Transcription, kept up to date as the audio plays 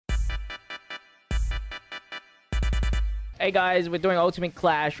Hey guys, we're doing Ultimate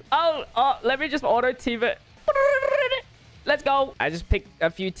Clash. Oh, let me just auto team it. Let's go. I just picked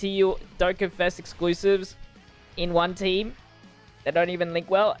a few TU Dokkan Fest exclusives in one team. They don't even link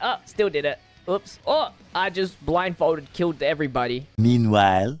well. Oh, still did it. Oops. Oh, I just blindfolded, killed everybody.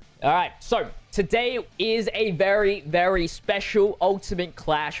 Meanwhile. All right, so today is a very, very special Ultimate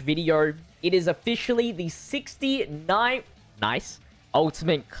Clash video. It is officially the 69th, nice,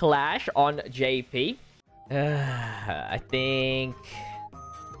 Ultimate Clash on JP. I think...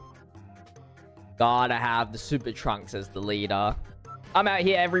 gotta have the Super Trunks as the leader. I'm out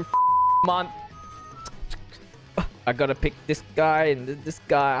here every month. I gotta pick this guy and this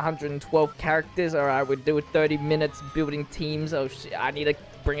guy, 112 characters. Alright, we'll do 30 minutes building teams. Oh shit, I need to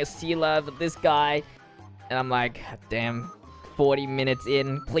bring a sealer for this guy. And I'm like, damn, 40 minutes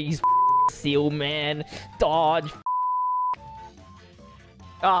in. Please, seal, man. Dodge.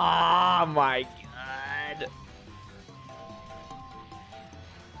 Oh my god.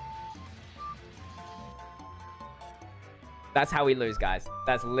 That's how we lose, guys.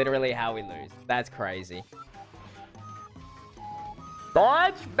 That's literally how we lose. That's crazy.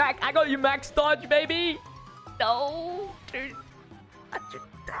 Dodge? Mac, I got you max dodge, baby. No, dude.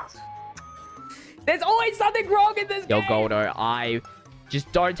 There's always something wrong in this game. Yo, Goldo, I just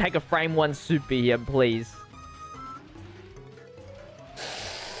don't take a frame 1 super here, please.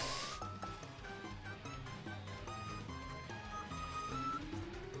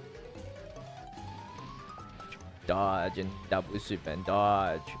 Dodge and double super and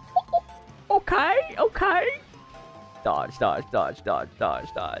dodge. Okay, okay. Dodge, dodge, dodge, dodge, dodge,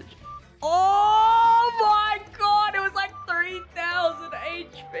 dodge. Oh my god, it was like 3,000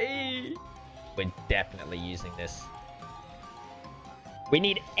 HP. We're definitely using this. We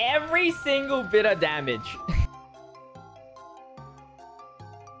need every single bit of damage.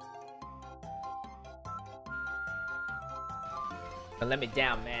 Don't let me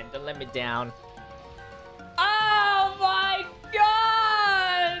down, man. Don't let me down. Oh my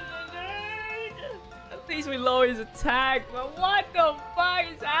god! Dude. At least we lower his attack, but what the fuck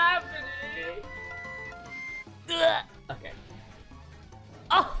is happening? Ugh. Okay.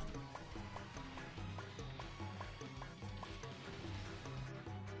 Oh!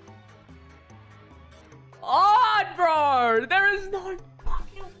 On, bro! There is no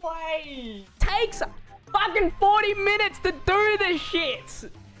fucking way! Takes fucking 40 minutes to do this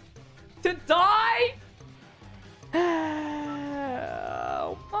shit! To die?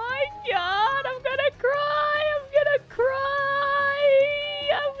 Oh my god, I'm gonna cry, I'm gonna cry,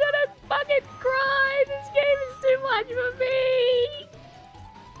 I'm gonna fucking cry, this game is too much for me.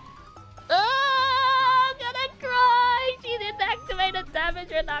 Oh, I'm gonna cry, she didn't activate a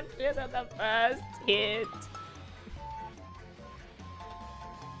damage reduction on the first hit.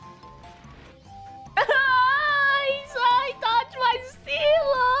 He touched my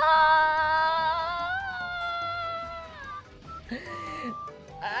sealer!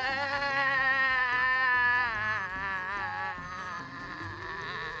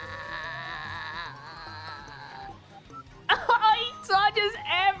 Oh, he dodges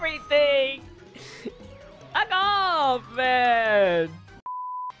everything! Fuck off, man!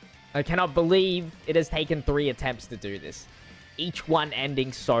 I cannot believe it has taken 3 attempts to do this. Each one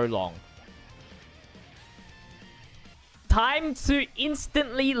ending so long. Time to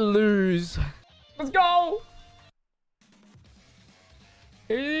instantly lose. Let's go!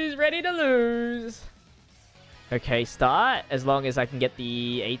 Who's ready to lose? Okay, start. As long as I can get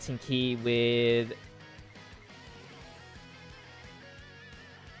the 18 key with...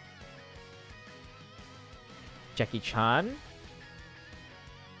 Jackie Chan.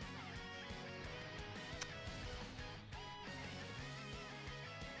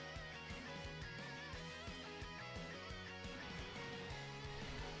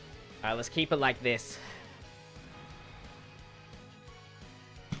 Alright, let's keep it like this.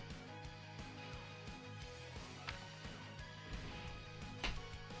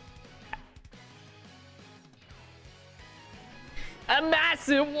 A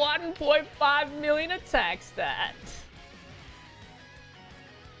massive 1.5 million attack stat.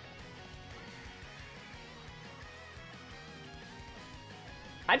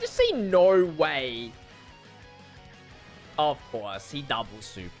 I just see no way. Of course, he double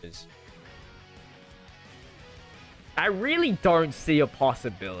supers. I really don't see a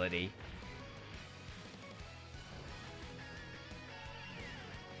possibility.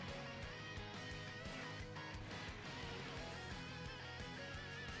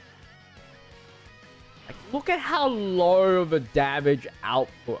 Like, look at how low of a damage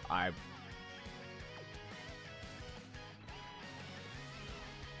output I'm...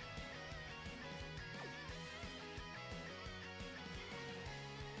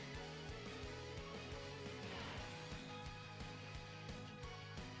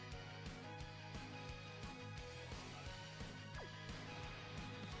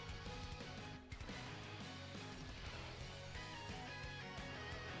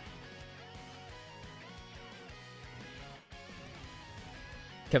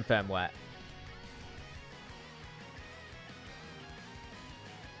 Confirm what?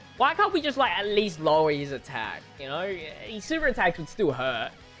 Why can't we just, like, at least lower his attack? You know? His super attacks would still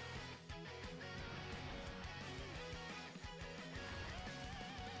hurt.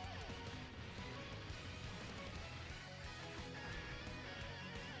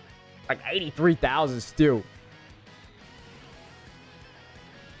 Like 83,000 still.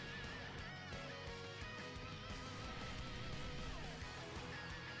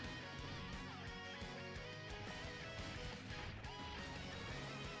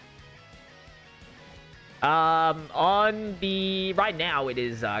 On the right now it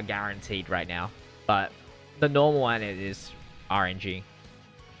is guaranteed right now, but the normal one it is RNG.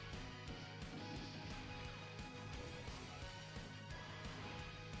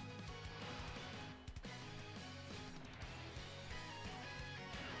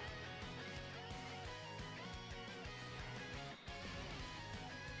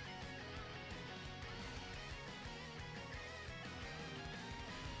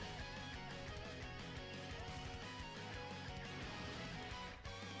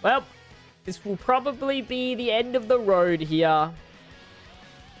 Well, this will probably be the end of the road here.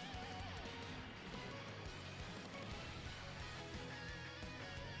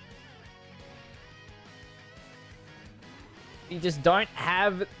 We just don't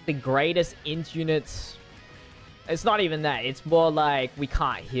have the greatest int units. It's not even that. It's more like we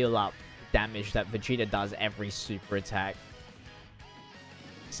can't heal up damage that Vegeta does every super attack.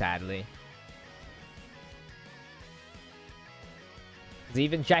 Sadly.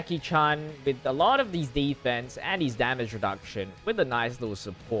 Even Jackie Chan, with a lot of these defense and his damage reduction, with a nice little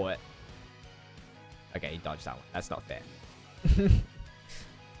support. Okay, he dodged that one. That's not fair.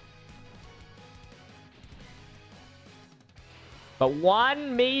 But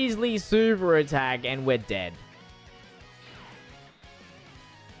one measly super attack and we're dead.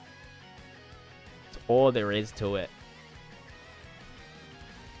 That's all there is to it.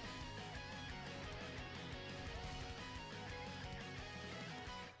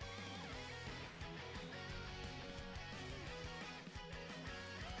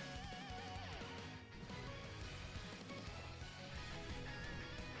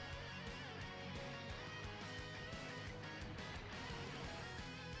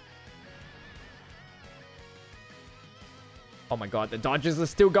 Oh my god, the dodges are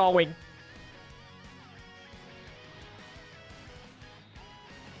still going.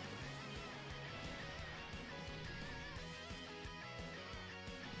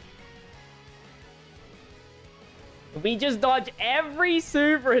 We just dodge every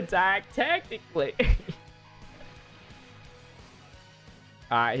super attack, technically.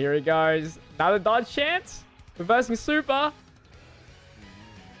 Alright, here he goes. Another dodge chance. Reversing super.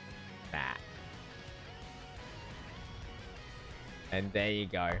 Nah. And there you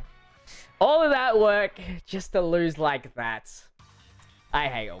go. All of that work just to lose like that. I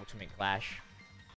hate Ultimate Clash.